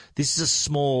SSD. This is a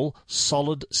small,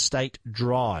 solid-state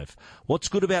drive. What's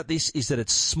good about this is that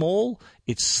it's small,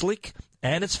 it's slick,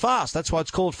 and it's fast. That's why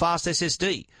it's called Fast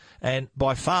SSD. And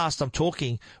by fast, I'm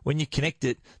talking when you connect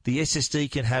it, the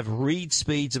SSD can have read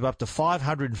speeds of up to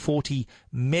 540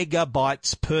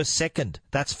 megabytes per second.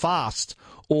 That's fast.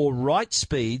 Or write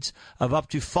speeds of up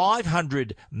to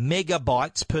 500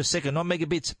 megabytes per second. Not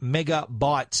megabits,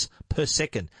 megabytes per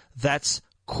second. That's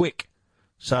quick.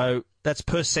 So that's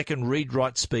per second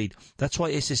read-write speed. That's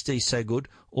why SSD is so good.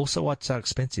 Also why it's so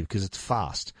expensive, because it's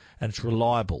fast and it's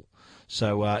reliable.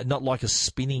 So not like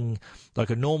like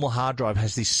a normal hard drive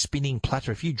has this spinning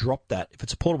platter. If you drop that, if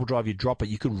it's a portable drive, you drop it,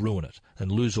 you could ruin it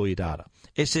and lose all your data.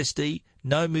 SSD,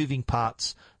 no moving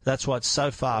parts. That's why it's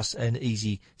so fast and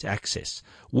easy to access.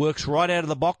 Works right out of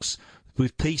the box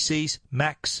with PCs,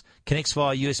 Macs, connects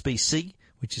via USB-C,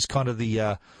 which is kind of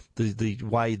the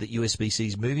way that USB-C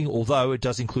is moving, although it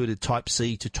does include a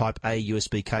Type-C to Type-A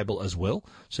USB cable as well,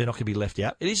 so you're not going to be left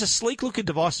out. It is a sleek-looking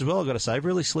device as well, I've got to say.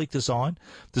 Really sleek design.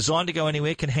 Designed to go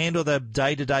anywhere, can handle the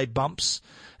day-to-day bumps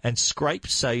and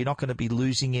scrapes, so you're not going to be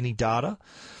losing any data.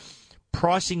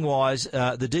 Pricing-wise,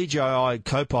 the DJI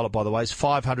Copilot, by the way, is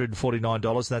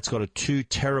 $549. That's got a 2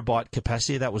 terabyte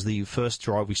capacity. That was the first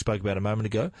drive we spoke about a moment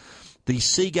ago. The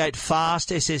Seagate Fast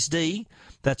SSD,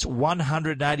 that's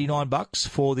 $189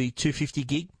 for the 250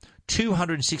 gig,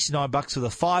 $269 for the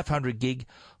 500 gig,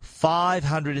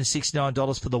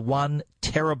 $569 for the 1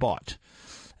 terabyte.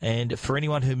 And for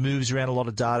anyone who moves around a lot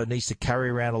of data, needs to carry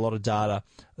around a lot of data,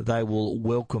 they will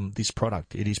welcome this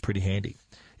product. It is pretty handy.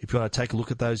 If you want to take a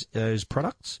look at those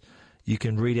products, you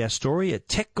can read our story at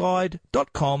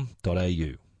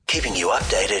techguide.com.au. Keeping you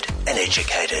updated and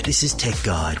educated. This is Tech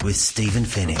Guide with Stephen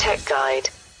Fennick. Tech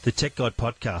Guide. The Tech Guide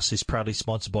podcast is proudly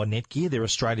sponsored by Netgear. They're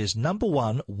Australia's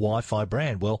 #1 Wi-Fi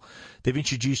brand. Well, they've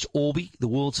introduced Orbi, the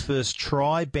world's first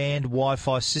tri-band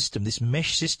Wi-Fi system. This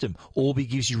mesh system, Orbi,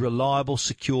 gives you reliable,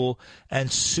 secure,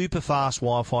 and super fast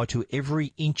Wi-Fi to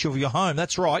every inch of your home.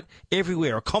 That's right,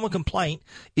 everywhere. A common complaint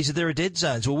is that there are dead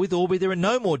zones. Well, with Orbi, there are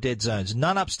no more dead zones.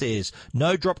 None upstairs.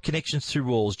 No drop connections through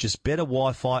walls. Just better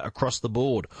Wi-Fi across the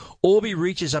board. Orbi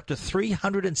reaches up to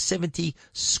 370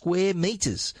 square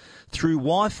meters through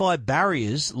Wi-Fi Wi-Fi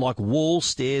barriers like walls,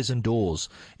 stairs and doors.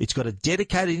 It's got a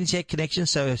dedicated internet connection,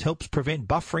 so it helps prevent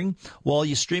buffering while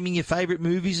you're streaming your favourite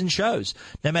movies and shows.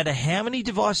 No matter how many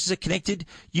devices are connected,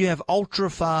 you have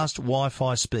ultra-fast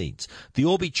Wi-Fi speeds. The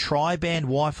Orbi tri-band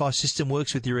Wi-Fi system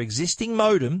works with your existing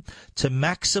modem to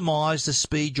maximise the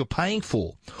speed you're paying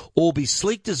for. Orbi's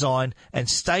sleek design and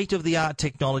state-of-the-art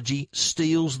technology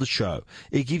steals the show.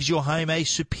 It gives your home a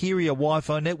superior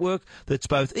Wi-Fi network that's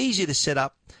both easy to set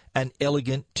up and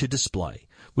elegant to display.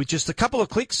 With just a couple of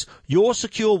clicks, your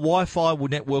secure Wi-Fi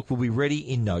network will be ready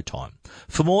in no time.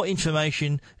 For more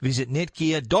information, visit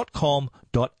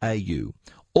netgear.com.au.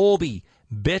 Orbi,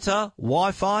 better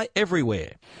Wi-Fi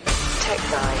everywhere. Tech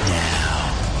Guide.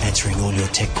 Now, answering all your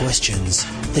tech questions,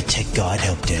 the Tech Guide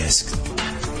Help Desk.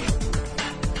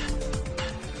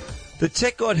 The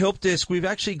Tech Guide Help Desk, we've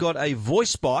actually got a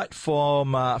voice bite from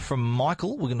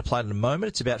Michael. We're going to play it in a moment.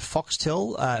 It's about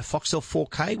Foxtel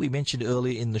 4K. We mentioned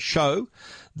earlier in the show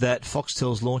that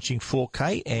Foxtel's launching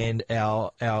 4K, and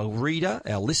our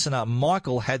listener,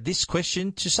 Michael, had this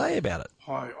question to say about it.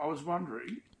 Hi, I was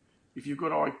wondering if you've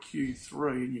got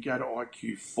IQ3 and you go to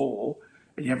IQ4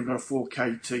 and you haven't got a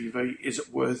 4K TV, is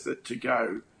it worth it to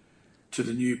go to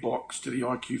the new box, to the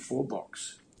IQ4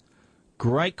 box?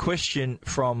 Great question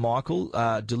from Michael,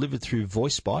 delivered through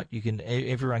VoiceBite.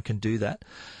 Everyone can do that.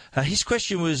 His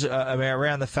question was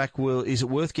around the fact, well, is it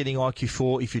worth getting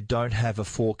IQ4 if you don't have a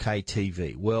 4K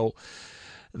TV? Well,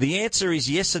 the answer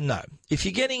is yes and no. If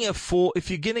you're going to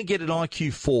get an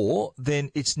IQ4,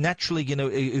 then it's naturally going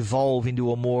to evolve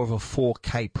into more of a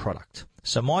 4K product.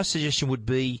 So my suggestion would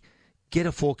be get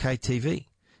a 4K TV.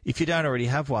 If you don't already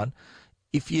have one,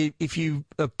 if you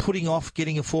are putting off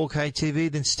getting a 4K TV,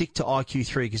 then stick to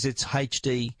IQ3 because it's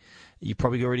HD. You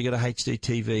probably already got a HD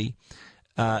TV.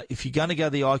 If you're going to go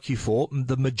the IQ4,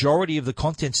 the majority of the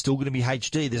content's still going to be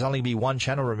HD. There's only going to be one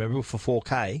channel, remember, for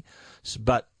 4K,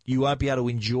 but you won't be able to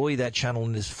enjoy that channel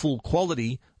in its full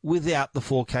quality without the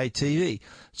 4K TV.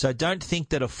 So don't think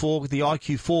that the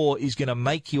IQ4 is going to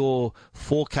make your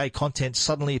 4K content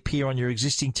suddenly appear on your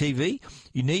existing TV.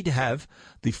 You need to have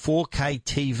the 4K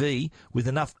TV with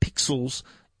enough pixels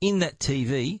in that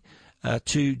TV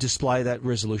to display that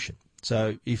resolution.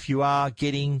 So if you are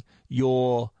thinking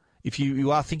of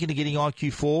getting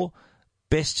IQ4,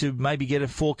 best to maybe get a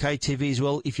 4K TV as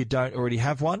well if you don't already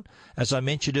have one. As I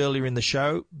mentioned earlier in the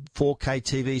show, 4K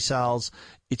TV sales,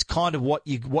 it's kind of what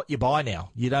you buy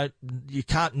now. You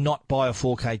can't not buy a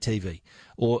 4K TV,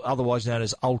 or otherwise known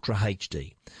as Ultra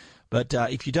HD. But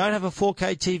if you don't have a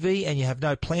 4K TV and you have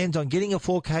no plans on getting a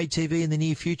 4K TV in the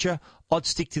near future, I'd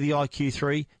stick to the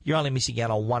IQ3. You're only missing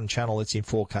out on one channel that's in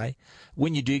 4K.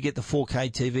 When you do get the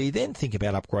 4K TV, then think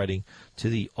about upgrading to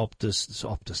the the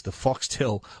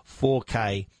Foxtel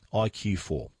 4K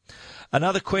IQ4.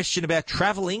 Another question about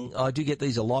travelling. I do get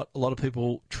these a lot. A lot of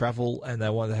people travel and they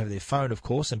want to have their phone, of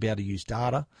course, and be able to use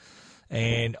data.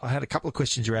 And I had a couple of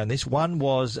questions around this. One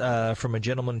was from a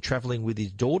gentleman travelling with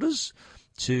his daughters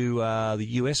to the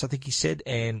US, I think he said,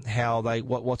 and how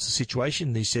what's the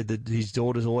situation. He said that his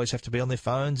daughters always have to be on their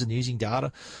phones and using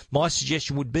data. My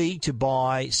suggestion would be to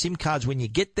buy SIM cards when you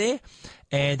get there,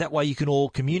 and that way you can all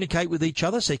communicate with each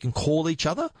other, so you can call each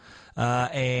other,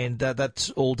 and that's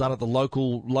all done at the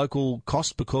local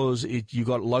cost because you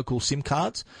got local SIM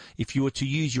cards. If you were to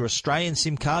use your Australian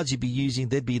SIM cards,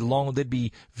 there'd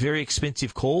be very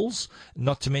expensive calls,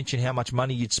 not to mention how much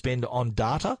money you'd spend on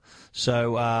data.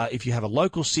 So if you have a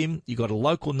local SIM, you got a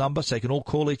local number, so you can all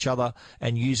call each other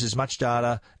and use as much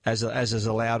data as is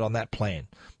allowed on that plan.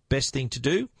 Best thing to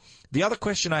do. The other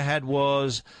question I had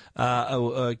was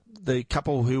the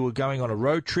couple who were going on a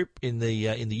road trip in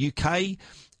the UK,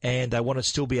 and they want to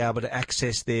still be able to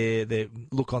access their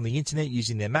look on the internet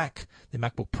using their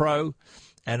MacBook Pro.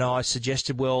 And I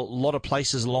suggested, well, a lot of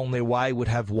places along their way would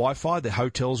have Wi-Fi, the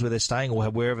hotels where they're staying or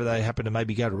wherever they happen to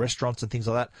maybe go to restaurants and things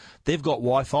like that. They've got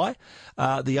Wi-Fi.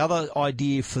 The other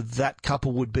idea for that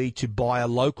couple would be to buy a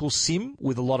local SIM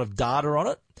with a lot of data on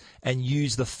it and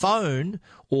use the phone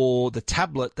or the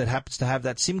tablet that happens to have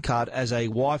that SIM card as a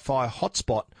Wi-Fi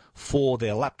hotspot for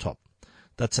their laptop.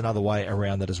 That's another way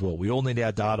around that as well. We all need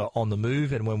our data on the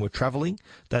move, and when we're travelling,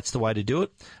 that's the way to do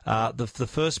it. The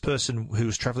first person who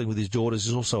was travelling with his daughters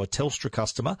is also a Telstra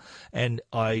customer, and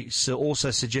I also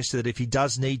suggested that if he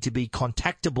does need to be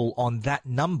contactable on that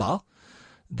number,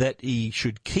 that he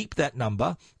should keep that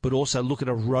number, but also look at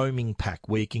a roaming pack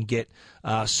where you can get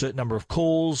a certain number of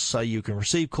calls, so you can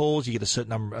receive calls, you get a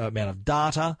certain amount of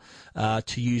data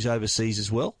to use overseas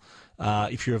as well.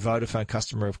 If you're a Vodafone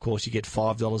customer, of course, you get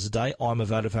 $5 a day. I'm a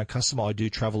Vodafone customer. I do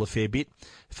travel a fair bit.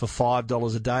 For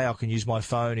 $5 a day, I can use my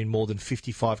phone in more than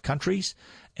 55 countries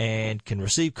and can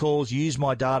receive calls, use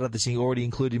my data that's already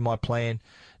included in my plan.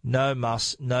 No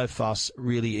muss, no fuss,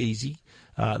 really easy.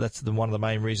 That's one of the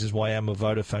main reasons why I am a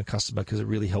Vodafone customer, because it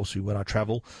really helps me when I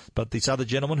travel. But this other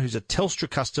gentleman who's a Telstra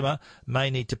customer may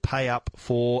need to pay up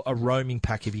for a roaming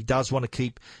pack if he does want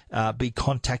to be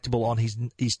contactable on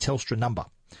his Telstra number.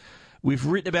 We've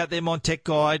written about them on Tech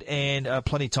Guide and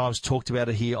plenty of times talked about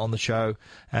it here on the show.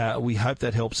 We hope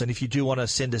that helps. And if you do want to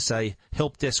send us a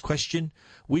help desk question,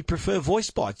 we prefer voice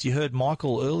bites. You heard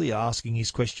Michael earlier asking his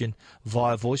question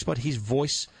via voice bite. His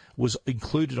voice was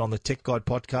included on the Tech Guide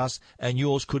podcast, and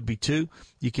yours could be too.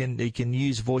 You can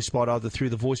use VoiceBite either through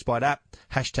the VoiceBite app,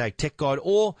 hashtag Tech Guide,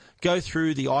 or go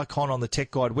through the icon on the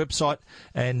Tech Guide website,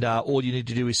 and all you need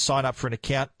to do is sign up for an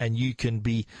account, and you can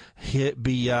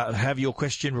have your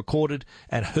question recorded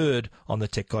and heard on the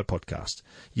Tech Guide podcast.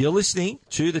 You're listening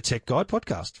to the Tech Guide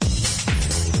podcast.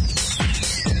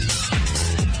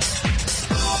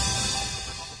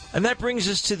 And that brings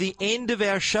us to the end of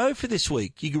our show for this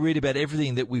week. You can read about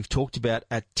everything that we've talked about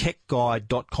at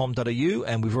techguide.com.au,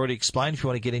 and we've already explained if you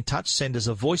want to get in touch, send us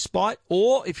a voice bite,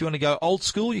 or if you want to go old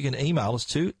school, you can email us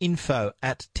to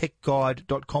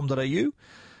info@techguide.com.au.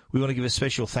 We want to give a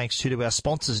special thanks to our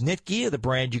sponsors, Netgear, the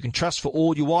brand you can trust for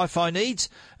all your Wi-Fi needs,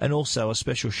 and also a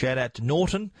special shout-out to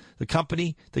Norton, the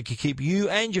company that can keep you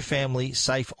and your family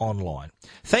safe online.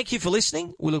 Thank you for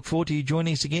listening. We look forward to you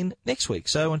joining us again next week.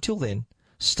 So until then,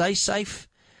 stay safe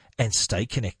and stay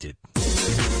connected.